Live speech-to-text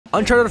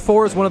Uncharted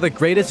 4 is one of the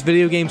greatest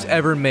video games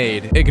ever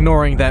made.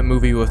 Ignoring that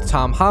movie with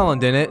Tom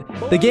Holland in it,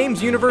 the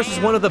game's universe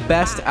is one of the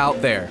best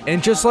out there.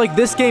 And just like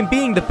this game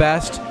being the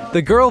best,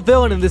 the girl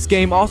villain in this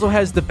game also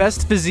has the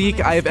best physique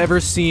I have ever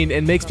seen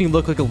and makes me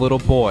look like a little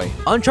boy.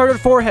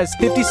 Uncharted 4 has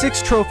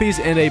 56 trophies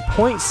and a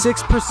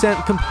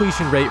 0.6%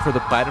 completion rate for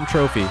the Platinum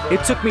Trophy.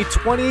 It took me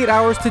 28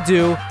 hours to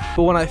do,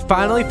 but when I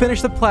finally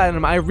finished the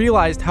Platinum, I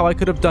realized how I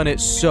could have done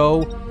it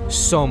so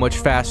much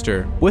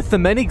faster, with the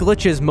many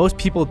glitches most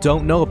people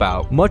don't know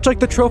about. Much like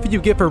the trophy you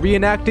get for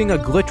reenacting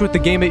a glitch with the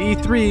game at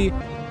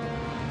E3,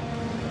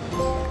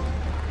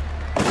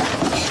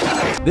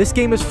 this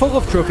game is full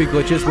of trophy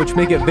glitches which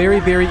make it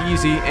very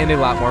easy and a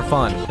lot more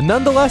fun.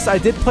 Nonetheless, I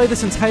did play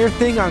this entire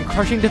thing on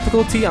crushing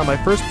difficulty on my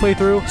first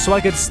playthrough, so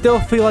I could still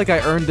feel like I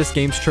earned this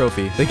game's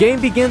trophy. The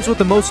game begins with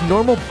the most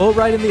normal boat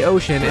ride in the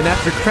ocean, and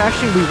after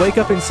crashing we wake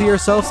up and see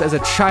ourselves as a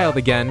child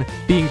again,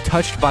 being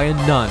touched by a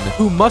nun,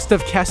 who must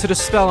have casted a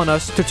spell on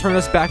us to turn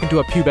us back into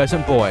a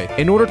pubescent boy.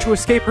 In order to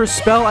escape her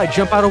spell, I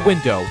jump out a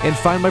window and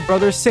find my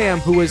brother Sam,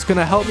 who is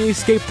gonna help me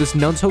escape this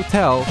nun's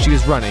hotel she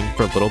is running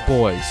for little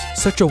boys.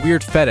 Such a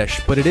weird fetish,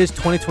 but it is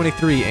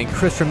 2023 and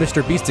Chris from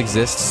Mr. Beast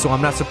exists, so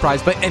I'm not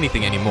surprised by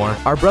anything anymore.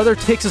 Our brother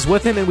takes us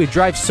with him and we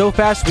drive so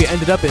fast we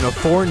ended up in a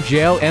foreign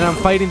jail, and I'm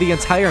fighting the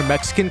entire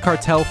Mexican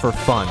cartel for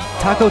fun.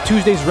 Taco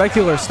Tuesday's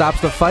regular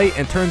stops the fight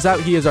and turns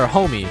out he is our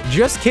homie.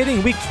 Just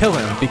kidding, we kill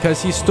him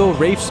because he stole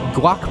Rafe's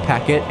guac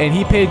packet and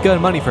he paid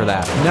gun money for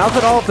that. Now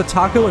that all of the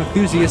taco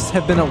enthusiasts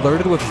have been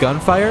alerted with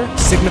gunfire,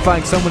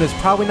 signifying someone is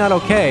probably not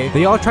okay,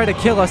 they all try to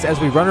kill us as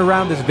we run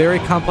around this very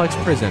complex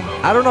prison.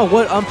 I don't know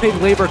what unpaid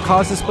labor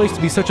caused this place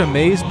to be such a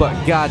maze, but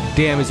god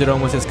damn is it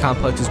almost as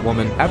complex as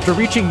woman. After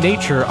reaching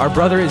nature, our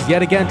brother is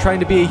yet again trying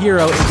to be a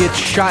hero and gets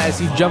shot as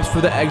he jumps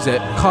for the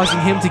exit, causing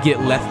him to get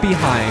left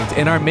behind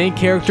and our main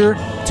character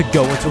to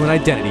go into an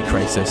identity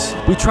crisis.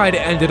 We try to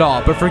end it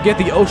all, but forget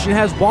the ocean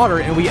has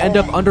water and we end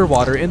up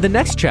underwater in the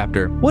next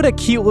chapter. What a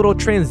cute little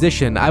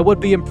transition. I would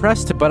be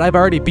impressed, but I've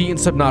already beaten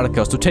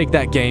Subnautica, so take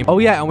that, game. Oh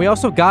yeah, and we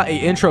also got a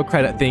intro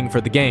credit thing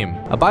for the game.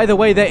 By the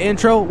way, that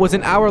intro was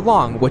an hour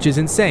long, which is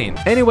insane.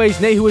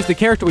 Anyways, Nate, who is the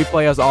character we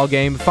play as all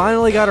game,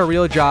 finally got a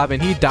real job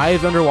and he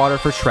dives underwater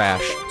for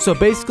trash. So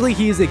basically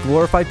he is a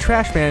glorified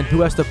trash man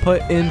who has to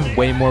put in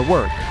way more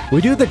work.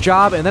 We do the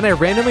job and then I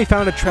randomly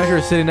found a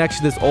treasure sitting next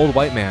to this old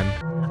white man.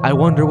 I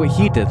wonder what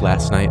he did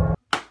last night.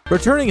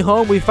 Returning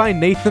home, we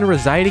find Nathan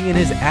residing in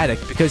his attic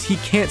because he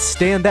can't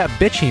stand that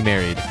bitch he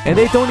married. And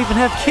they don't even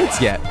have kids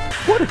yet.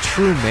 What a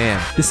true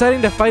man.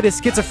 Deciding to fight his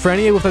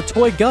schizophrenia with a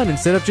toy gun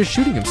instead of just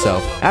shooting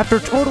himself. After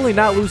totally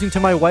not losing to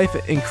my wife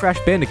in Crash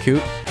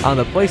Bandicoot on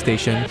the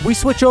PlayStation, we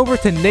switch over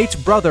to Nate's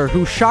brother,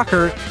 who,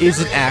 shocker,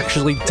 isn't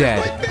actually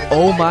dead.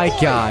 Oh my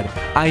god,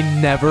 I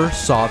never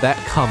saw that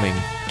coming.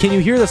 Can you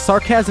hear the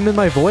sarcasm in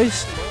my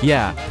voice?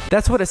 Yeah,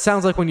 that's what it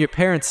sounds like when your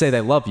parents say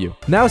they love you.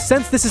 Now,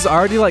 since this is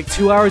already like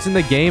 2 hours in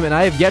the game and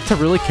I have yet to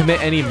really commit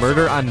any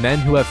murder on men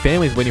who have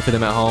families waiting for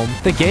them at home,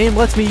 the game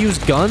lets me use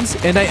guns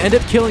and I end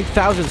up killing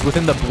thousands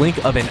within the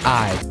blink of an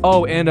eye.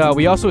 Oh, and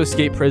we also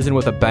escape prison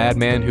with a bad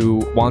man who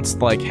wants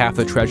like half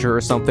the treasure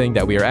or something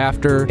that we are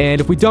after,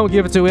 and if we don't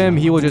give it to him,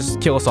 he will just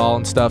kill us all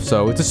and stuff,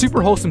 so it's a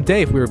super wholesome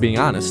day if we were being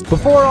honest.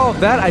 Before all of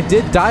that, I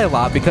did die a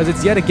lot because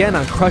it's yet again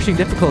on crushing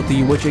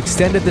difficulty, which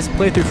extended this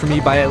playthrough for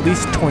me by at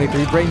least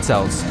 23 brain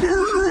cells.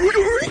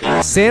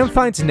 Sam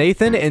finds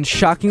Nathan, and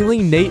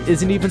shockingly, Nate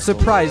isn't even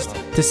surprised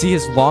to see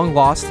his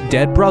long-lost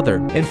dead brother.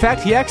 In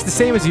fact, he acts the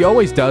same as he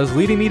always does,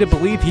 leading me to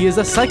believe he is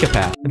a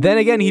psychopath. Then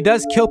again, he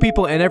does kill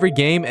people in every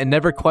game and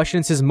never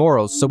questions his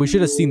morals, so we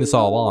should have seen this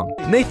all along.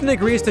 Nathan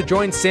agrees to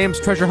join Sam's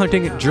treasure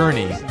hunting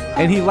journey,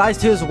 and he lies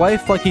to his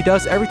wife like he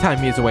does every time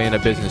he is away on a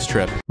business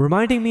trip,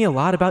 reminding me a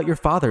lot about your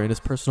father in his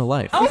personal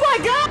life. Oh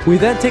my god! We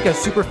then take a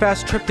super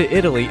fast trip to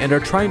Italy and are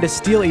trying to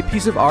steal a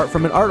piece of art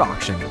from an art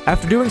auction.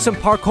 After doing some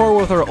parkour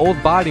with our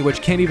old body,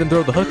 which can't even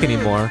throw the hook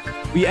anymore,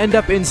 we end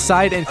up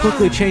inside and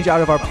quickly change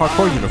out of our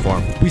parkour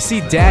uniform. We see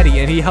Daddy,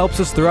 and he helps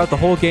us throughout the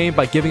whole game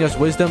by giving us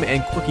wisdom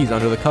and cookies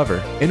under the cover.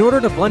 In order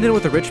to blend in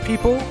with the rich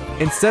people,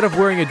 instead of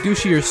wearing a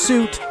douchier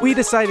suit, we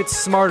decide it's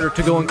smarter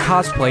to go in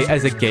cosplay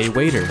as a gay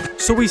waiter.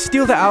 So we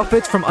steal the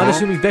outfits from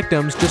unassuming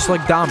victims just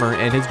like Dahmer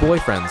and his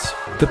boyfriends.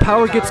 The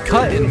power gets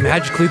cut and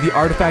magically the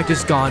artifact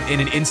is gone in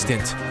an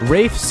instant.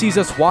 Rafe sees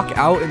us walk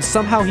out and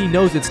somehow he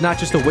knows it's not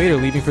just a waiter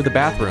leaving for the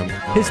bathroom.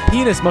 His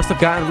penis must have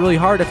gotten really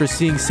hard after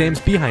seeing Sam's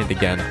behind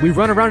again. We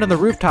run around on the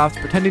rooftops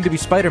pretending to be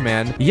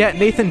Spider-Man, yet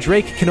Nathan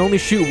Drake can only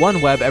shoot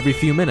one web every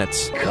few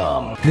minutes.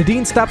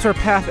 Nadine stops our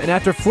path, and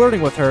after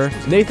flirting with her,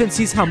 Nathan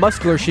sees how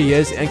muscular she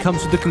is and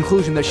comes to the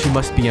conclusion that she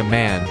must be a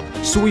man.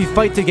 So we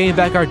fight to gain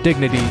back our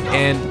dignity,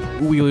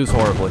 and we lose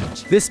horribly.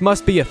 This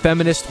must be a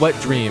feminist wet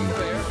dream.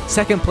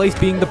 Second place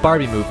being the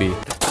Barbie movie.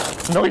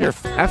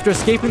 After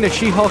escaping the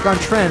She-Hulk on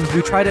trend,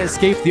 we try to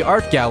escape the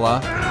art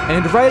gala,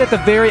 And right at the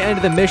very end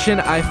of the mission,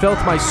 I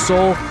felt my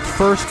soul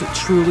first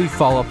truly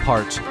fall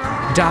apart.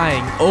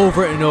 Dying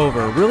over and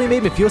over really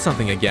made me feel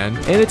something again.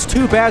 And it's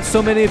too bad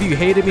so many of you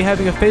hated me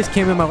having a face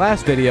cam in my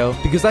last video,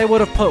 because I would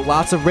have put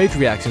lots of rage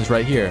reactions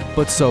right here.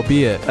 But so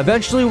be it.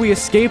 Eventually we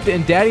escaped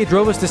and Daddy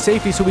drove us to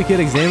safety so we could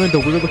examine the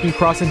weird looking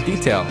cross in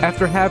detail.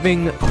 After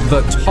having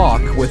the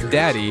talk with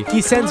Daddy,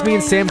 he sends me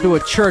and Sam to a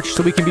church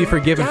so we can be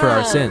forgiven for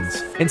our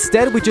sins.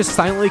 Instead, we just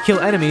silently kill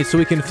enemies so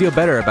we can feel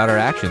better about our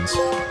actions.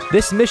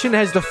 This mission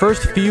has the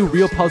first few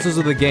real puzzles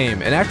of the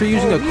game, and after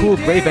using a cool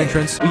grave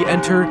entrance, we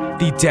enter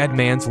the dead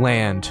man's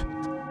land.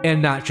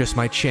 And not just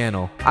my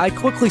channel. I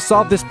quickly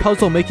solved this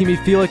puzzle, making me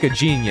feel like a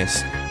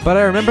genius. But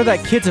I remember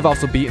that kids have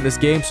also beaten this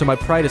game, so my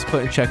pride is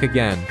put in check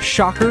again.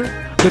 Shocker,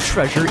 the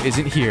treasure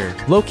isn't here.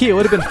 Low-key, it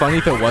would have been funny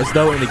if it was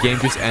though, and the game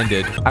just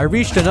ended. I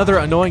reached another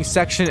annoying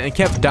section and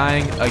kept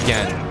dying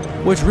again,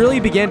 which really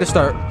began to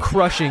start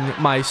crushing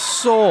my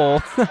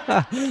soul.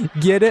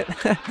 Get it?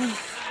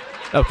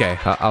 Okay,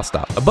 I'll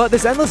stop. But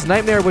this endless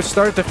nightmare, which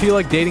started to feel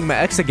like dating my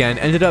ex again,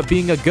 ended up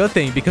being a good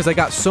thing because I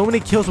got so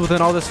many kills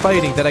within all this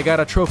fighting that I got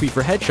a trophy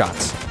for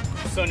headshots.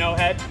 So no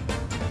head?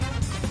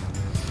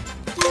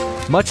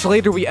 Much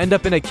later, we end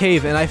up in a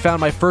cave and I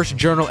found my first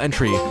journal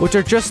entry, which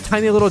are just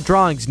tiny little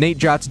drawings Nate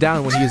jots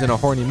down when he is in a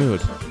horny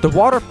mood. The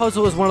water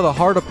puzzle is one of the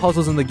harder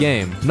puzzles in the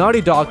game.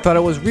 Naughty Dog thought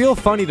it was real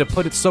funny to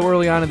put it so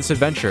early on in this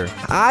adventure.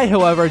 I,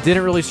 however,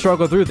 didn't really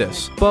struggle through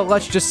this, but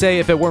let's just say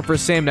if it weren't for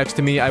Sam next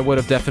to me, I would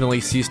have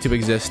definitely ceased to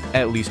exist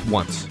at least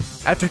once.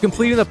 After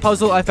completing the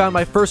puzzle, I found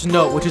my first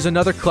note, which is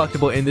another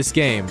collectible in this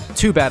game.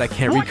 Too bad I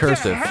can't read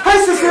cursive.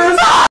 Hi, sisters!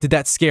 Did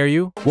that scare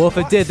you? Well, if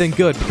it did, then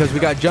good, because we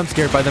got jump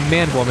scared by the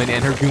man-woman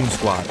and her goon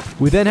squad.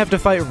 We then have to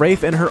fight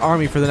Rafe and her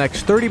army for the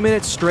next 30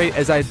 minutes straight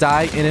as I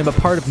die and am a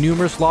part of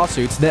numerous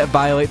lawsuits that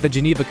violate the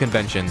Geneva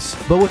Conventions.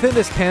 But within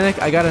this panic,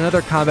 I got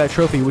another combat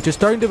trophy, which is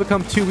starting to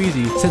become too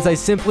easy since I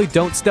simply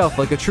don't stealth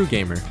like a true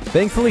gamer.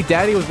 Thankfully,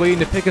 Daddy was waiting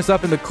to pick us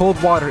up in the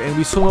cold water and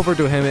we swim over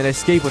to him and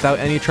escape without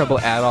any trouble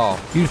at all.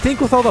 You'd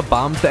think with all the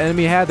bombs the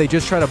enemy had, they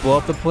just try to blow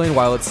up the plane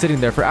while it's sitting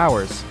there for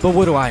hours. But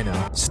what do I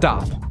know?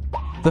 Stop.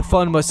 The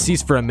fun must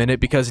cease for a minute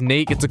because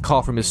Nate gets a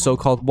call from his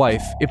so-called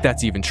wife, if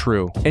that's even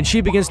true. And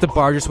she begins to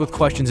barge us with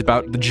questions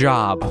about the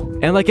job.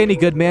 And like any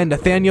good man,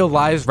 Nathaniel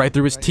lies right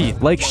through his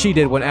teeth, like she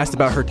did when asked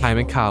about her time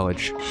in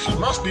college. She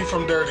must be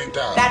from Dirty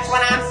Down. That's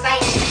what I'm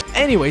saying.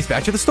 Anyways,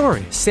 back to the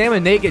story. Sam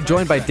and Nate get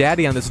joined by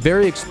Daddy on this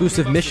very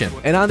exclusive mission.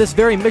 And on this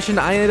very mission,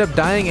 I ended up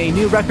dying a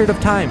new record of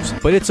times.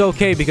 But it's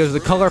okay because the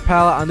color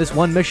palette on this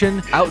one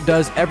mission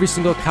outdoes every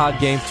single COD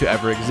game to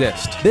ever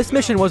exist. This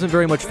mission wasn't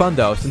very much fun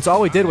though, since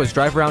all we did was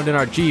drive around in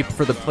our Jeep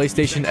for the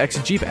PlayStation X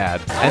Jeep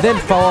ad, and then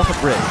fall off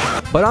a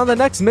bridge. But on the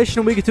next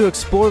mission, we get to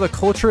explore the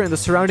culture in the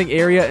surrounding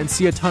area and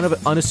see a ton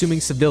of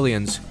unassuming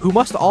civilians, who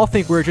must all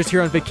think we're just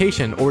here on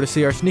vacation or to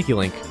see our sneaky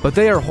link. But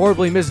they are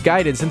horribly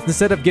misguided, since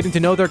instead of getting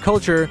to know their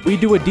culture, we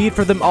do a deed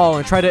for them all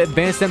and try to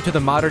advance them to the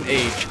modern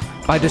age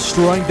by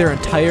destroying their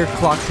entire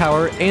clock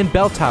tower and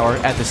bell tower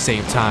at the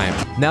same time.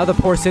 Now the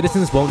poor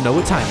citizens won't know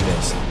what time it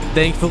is.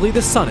 Thankfully,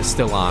 the sun is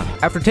still on.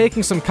 After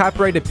taking some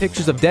copyrighted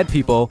pictures of dead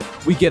people,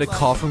 we get a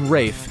call from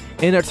Rafe.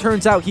 And it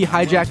turns out he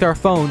hijacked our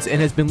phones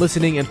and has been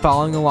listening and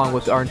following along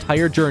with our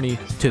entire journey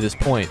to this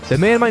point. The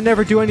man might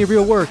never do any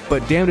real work,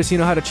 but damn does he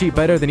know how to cheat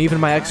better than even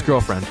my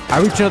ex-girlfriend.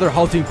 I reach another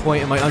halting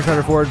point in my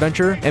Uncharted 4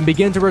 adventure and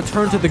begin to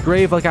return to the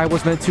grave like I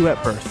was meant to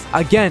at birth.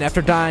 Again,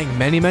 after dying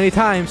many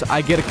times,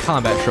 I get a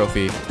combat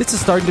trophy. This is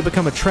starting to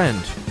become a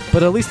trend.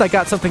 But at least I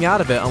got something out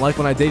of it, unlike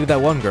when I dated that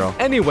one girl.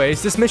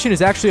 Anyways, this mission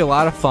is actually a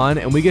lot of fun,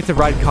 and we get to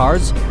ride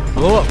cars,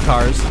 blow up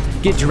cars,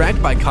 get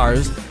dragged by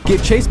cars,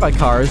 get chased by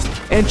cars,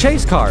 and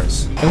chase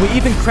cars. And we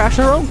even crash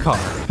our own car.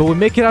 But we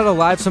make it out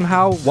alive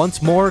somehow,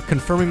 once more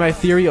confirming my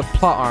theory of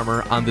plot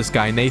armor on this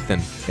guy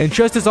Nathan. And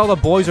just as all the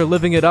boys are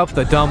living it up,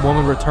 the dumb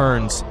woman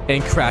returns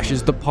and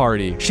crashes the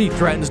party. She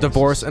threatens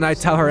divorce, and I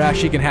tell her ass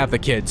she can have the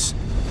kids.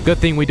 Good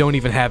thing we don't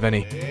even have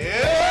any.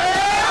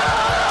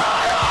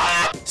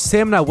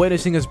 Sam, now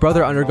witnessing his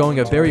brother undergoing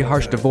a very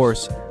harsh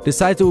divorce,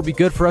 decides it would be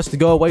good for us to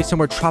go away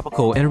somewhere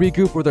tropical and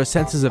regroup with our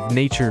senses of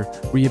nature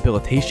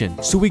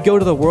rehabilitation. So we go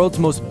to the world's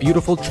most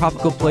beautiful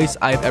tropical place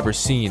I've ever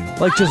seen.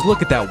 Like, just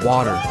look at that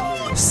water.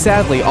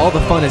 Sadly, all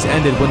the fun has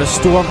ended when a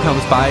storm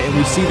comes by and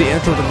we see the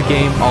intro to the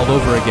game all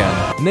over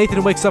again.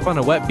 Nathan wakes up on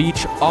a wet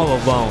beach all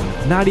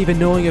alone, not even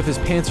knowing if his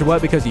pants are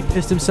wet because he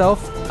pissed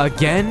himself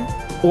again,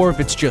 or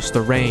if it's just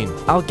the rain.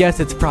 I'll guess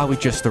it's probably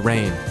just the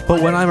rain.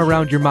 But when I'm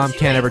around, your mom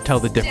can't ever tell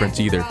the difference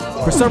either.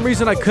 For some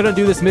reason, I couldn't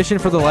do this mission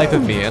for the life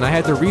of me, and I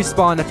had to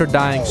respawn after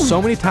dying so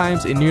many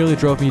times it nearly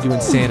drove me to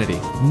insanity.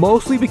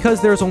 Mostly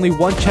because there's only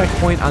one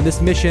checkpoint on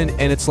this mission,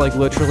 and it's like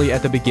literally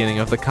at the beginning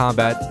of the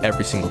combat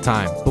every single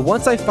time. But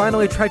once I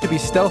finally tried to be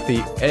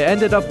stealthy, it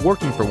ended up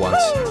working for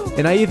once.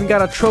 And I even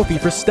got a trophy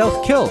for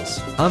stealth kills.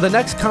 On the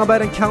next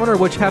combat encounter,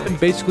 which happened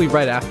basically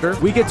right after,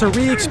 we get to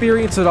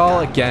re-experience it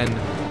all again,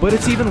 but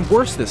it's even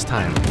worse this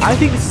time. I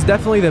think this is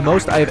definitely the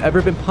most I have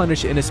ever been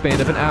punished in a span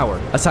of an hour,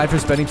 aside from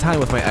spending time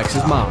with my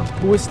ex's mom,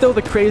 who is still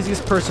the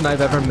craziest person I've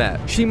ever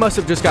met. She must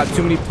have just got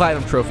too many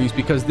platinum trophies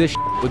because this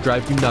would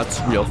drive you nuts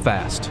real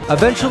fast.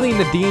 Eventually,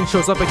 Nadine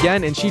shows up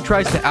again and she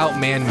tries to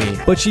outman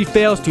me, but she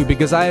fails to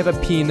because I have a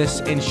penis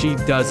and she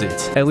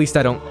doesn't. At least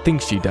I don't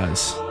think she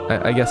does.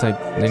 I guess I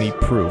need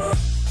proof.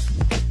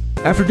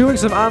 After doing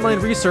some online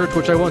research,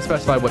 which I won't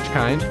specify which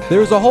kind, there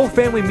was a whole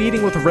family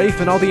meeting with Rafe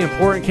and all the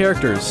important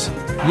characters.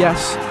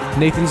 Yes,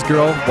 Nathan's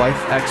girl,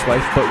 wife,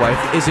 ex-wife, but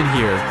wife isn't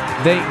here.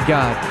 Thank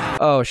God.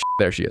 Oh,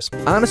 there she is.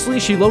 Honestly,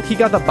 she low-key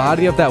got the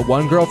body of that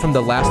one girl from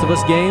the Last of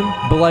Us game,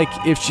 but like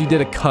if she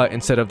did a cut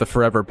instead of the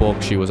forever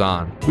bulk she was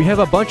on. We have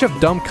a bunch of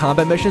dumb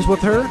combat missions with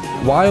her,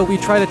 while we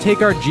try to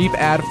take our Jeep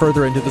ad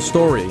further into the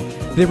story.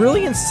 They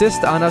really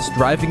insist on us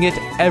driving it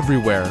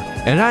everywhere,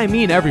 and I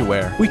mean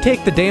everywhere. We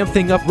take the damn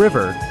thing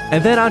upriver,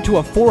 and then onto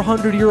a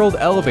 400-year-old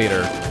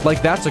elevator.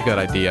 Like, that's a good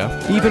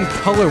idea. Even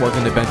color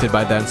wasn't invented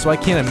by then, so I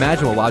can't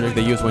imagine what logic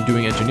they used when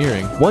doing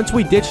engineering. Once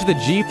we ditch the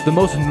Jeep, the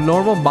most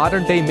normal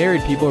modern-day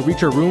married people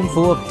reach a room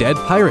full of dead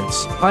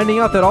pirates, finding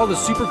out that all the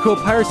super cool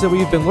pirates that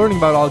we've been learning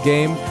about all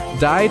game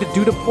died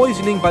due to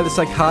poisoning by the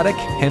psychotic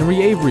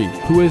Henry Avery,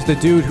 who is the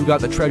dude who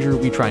got the treasure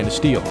we trying to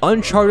steal.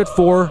 Uncharted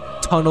 4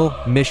 Tunnel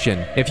Mission.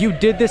 If you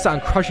did this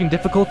on crushing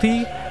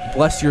difficulty,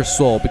 bless your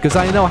soul, because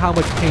I know how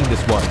much pain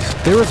this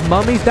was. There was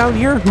mummies down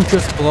here who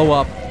just blow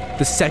up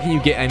the second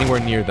you get anywhere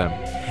near them,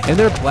 and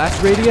their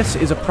blast radius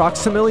is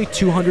approximately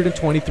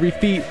 223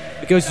 feet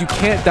because you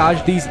can't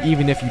dodge these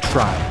even if you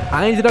try.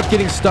 I ended up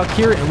getting stuck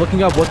here and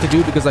looking up what to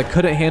do because I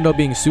couldn't handle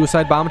being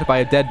suicide bombed by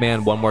a dead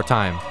man one more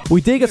time.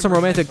 We did get some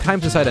romantic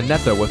times inside a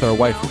net though with our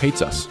wife who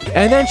hates us.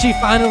 And then she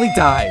finally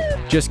died.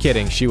 Just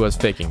kidding, she was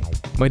faking.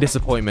 My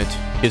disappointment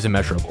is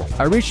immeasurable.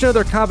 I reached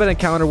another combat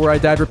encounter where I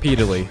died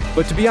repeatedly,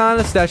 but to be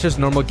honest, that's just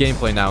normal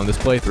gameplay now in this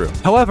playthrough.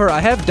 However, I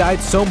have died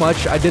so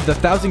much, I did the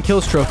 1,000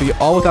 kills trophy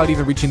all without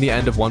even reaching the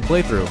end of one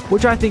playthrough,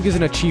 which I think is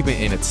an achievement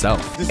in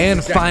itself.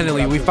 And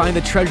finally, we find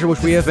the treasure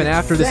which we have been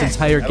after this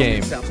entire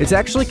game. It's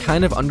actually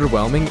kind of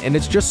underwhelming, and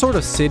it's just sort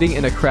of sitting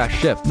in a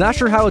crashed ship. Not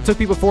sure how it took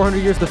people 400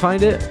 years to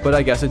find it, but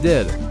I guess it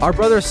did. Our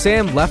brother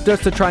Sam left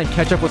us to try and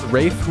catch up with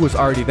Rafe, who was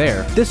already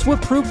there. This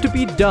would prove to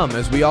be dumb,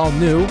 as we all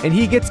knew, and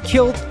he gets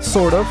killed,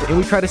 sort of, and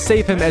we try to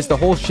save him as the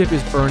whole ship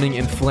is burning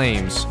in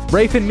flames.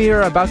 Rafe and me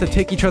are about to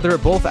take each other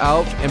both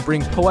out and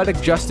bring poetic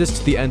justice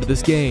to the end of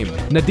this game.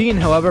 Nadine,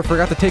 however,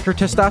 forgot to take her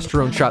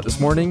testosterone shot this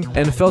morning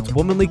and felt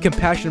womanly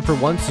compassion for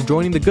once,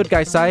 joining the good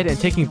guy side and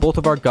taking both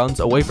of our guns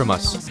away from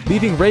us,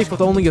 leaving Rafe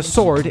with only a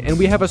sword, and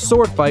we have a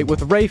sword fight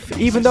with Rafe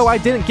even though I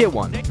didn't get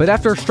one. But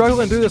after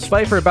struggling through this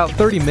fight for about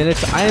 30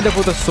 minutes, I end up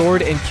with a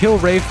sword and kill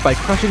Rafe by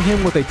crushing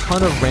him with a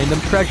ton of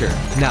random treasure.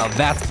 Now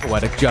that's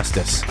poetic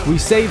justice. We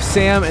save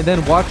Sam and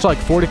then watch like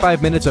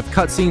 45 minutes of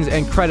cutscenes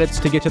and credits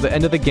to get to the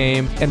end of the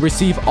game and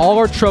receive all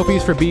our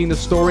trophies for beating the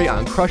story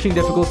on crushing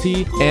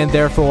difficulty, and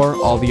therefore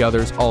all the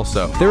others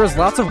also. There is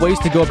lots of ways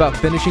to go about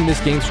finishing this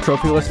game's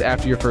trophy list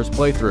after your first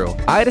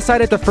playthrough. I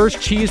decided to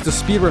first cheese the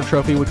speedrun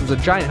trophy, which was a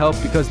giant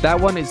help because that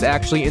one is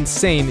actually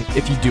insane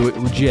if you do it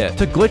legit.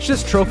 To glitch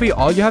this trophy,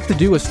 all you have to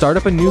do is start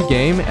up a new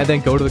game and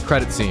then go to the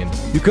credit scene.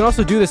 You can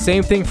also do the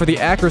same thing for the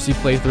accuracy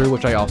playthrough,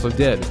 which I also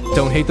did.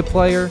 Don't hate the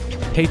player,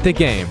 hate the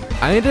game.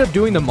 I ended up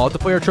doing the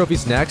multiplayer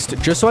trophies next,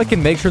 just so I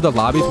can make sure the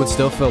lobbies would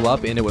still fill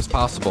up and it was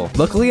possible.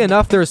 Luckily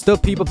enough, there are still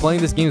people playing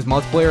this game's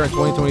multiplayer in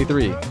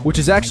 2023, which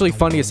is actually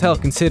funny as hell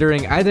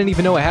considering I didn't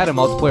even know it had a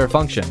multiplayer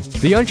function.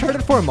 The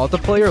Uncharted 4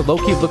 multiplayer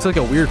low-key looks like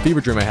a weird fever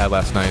dream I had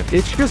last night.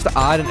 It's just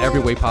odd in every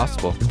way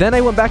possible. Then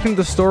I went back into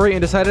the story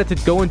and decided to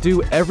go and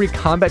do every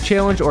combat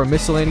challenge or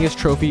miscellaneous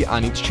trophy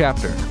on each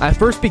chapter. I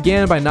first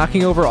began by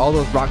knocking over all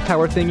those rock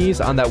tower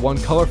thingies on that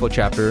one colorful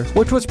chapter,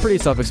 which was pretty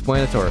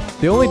self-explanatory.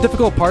 The only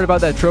difficult part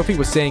about that trophy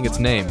was saying its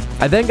name.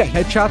 I then got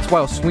headshots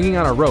while swinging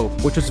on a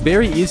rope, which was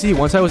very easy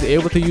once I was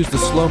able to use the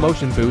slow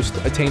motion boost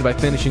attained by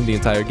finishing the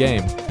entire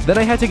game. Then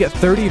I had to get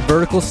 30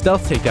 vertical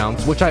stealth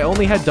takedowns, which I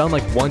only had done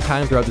like one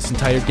time throughout this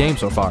entire game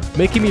so far,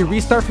 making me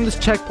restart from this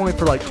checkpoint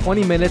for like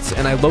 20 minutes,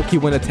 and I low-key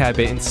went a tad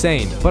bit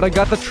insane. But I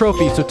got the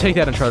trophy, so take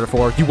that, Uncharted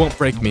 4. You won't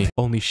break me.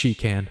 Only she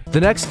can.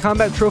 The next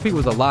combat trophy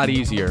was a lot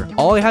easier.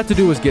 All I had to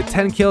do was get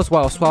 10 kills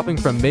while swapping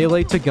from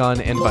melee to gun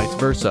and vice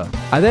versa.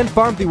 I then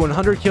farmed the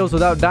 100 kills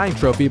without dying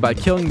trophy by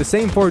killing the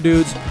same 4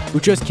 dudes who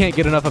just can't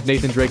get enough of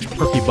Nathan Drake's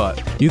perky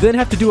butt. You then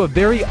have to do a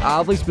very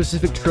oddly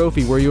specific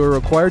trophy where you are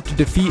required to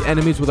defeat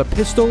enemies with a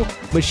pistol,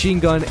 machine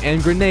gun,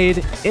 and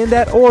grenade in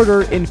that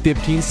order in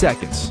 15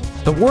 seconds.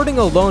 The wording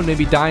alone made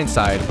me die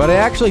inside, but I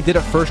actually did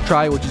it first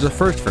try, which is a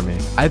first for me.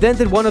 I then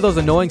did one of those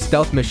annoying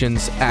stealth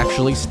missions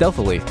actually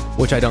stealthily,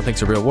 which I don't think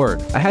is a real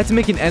word. I had to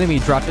make an enemy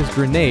drop his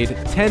grenade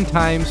 10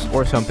 times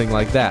or something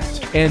like that.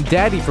 And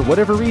Daddy, for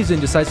whatever reason,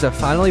 decides to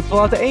finally pull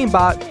out the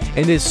aimbot,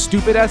 and his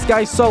stupid ass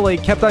guy Sully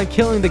kept on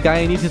killing the guy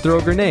I need to throw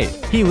a grenade.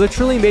 He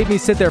literally made me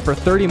sit there for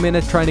 30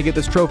 minutes trying to get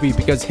this trophy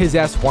because his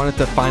ass wanted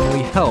to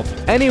finally help.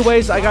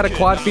 Anyways, I got a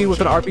quad feed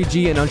with an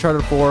RPG in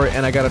Uncharted 4,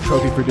 and I got a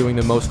trophy for doing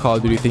the most Call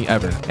of Duty thing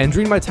ever. And And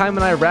during my time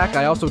in Iraq,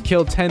 I also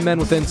killed 10 men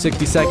within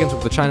 60 seconds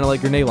with the China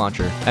Light grenade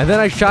launcher. And then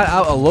I shot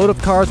out a load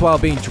of cars while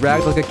being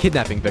dragged like a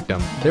kidnapping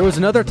victim. There was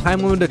another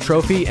time limited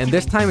trophy, and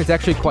this time it's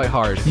actually quite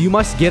hard. You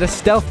must get a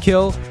stealth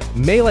kill,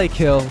 melee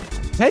kill,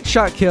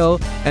 headshot kill,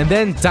 and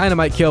then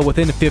dynamite kill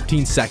within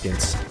 15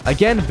 seconds.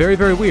 Again, very,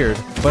 very weird,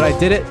 but I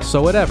did it,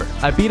 so whatever.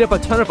 I beat up a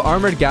ton of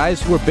armored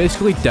guys who were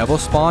basically devil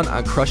spawn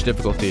on crush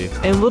difficulty,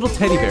 and little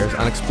teddy bears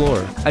on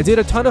explorer. I did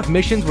a ton of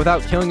missions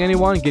without killing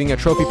anyone, getting a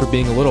trophy for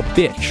being a little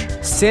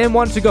bitch. Sam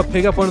wanted to go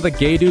pick up one of the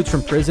gay dudes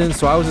from prison,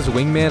 so I was his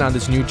wingman on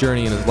this new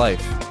journey in his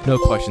life. No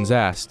questions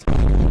asked.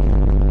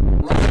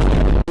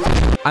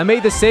 I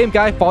made the same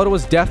guy fall to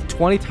his death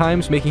 20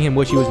 times, making him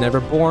wish he was never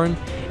born.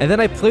 And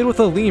then I played with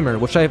a lemur,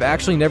 which I have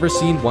actually never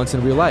seen once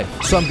in real life.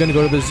 So I'm gonna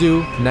go to the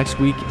zoo next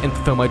week and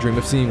fulfill my dream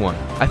of seeing one.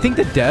 I think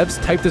the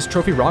devs typed this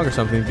trophy wrong or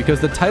something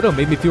because the title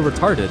made me feel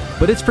retarded,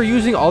 but it's for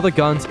using all the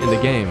guns in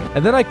the game.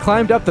 And then I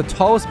climbed up the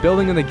tallest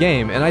building in the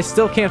game, and I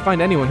still can't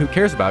find anyone who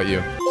cares about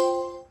you.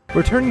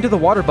 Returning to the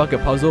water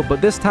bucket puzzle,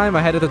 but this time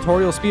I had a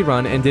tutorial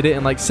speedrun and did it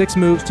in like 6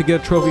 moves to get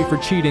a trophy for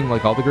cheating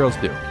like all the girls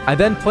do. I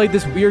then played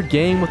this weird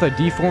game with a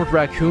deformed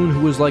raccoon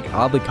who was like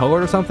oddly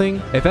colored or something.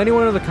 If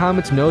anyone in the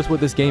comments knows what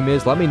this game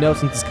is, let me know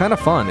since it's kind of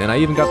fun and I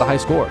even got the high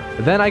score.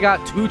 Then I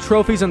got 2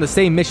 trophies on the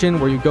same mission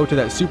where you go to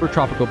that super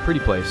tropical pretty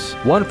place.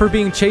 One for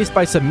being chased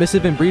by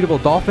submissive and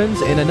breedable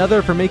dolphins and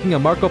another for making a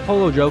Marco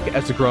Polo joke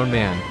as a grown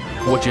man,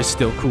 which is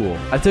still cool.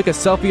 I took a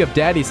selfie of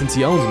Daddy since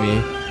he owns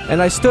me, and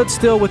I stood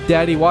still with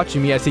Daddy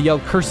watching me as he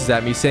yelled curses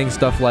at me, saying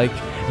stuff like,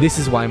 "This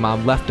is why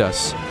Mom left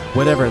us,"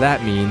 whatever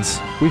that means.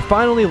 We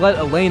finally let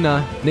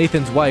Elena,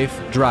 Nathan's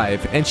wife,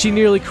 drive, and she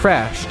nearly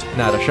crashed,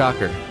 not a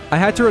shocker. I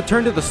had to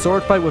return to the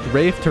sword fight with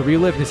Rafe to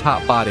relive his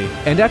hot body,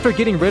 and after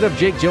getting rid of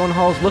Jake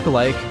Gyllenhaal's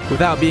lookalike,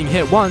 without being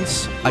hit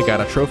once, I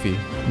got a trophy.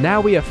 Now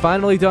we have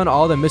finally done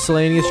all the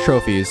miscellaneous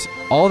trophies.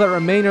 All that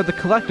remain are the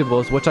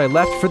collectibles, which I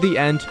left for the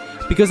end,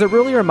 because it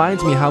really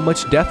reminds me how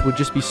much death would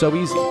just be so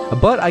easy.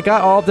 But I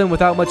got all of them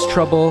without much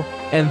trouble,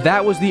 and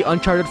that was the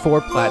Uncharted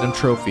 4 Platinum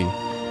Trophy.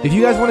 If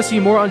you guys want to see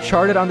more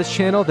Uncharted on this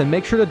channel, then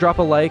make sure to drop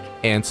a like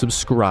and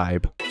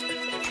subscribe.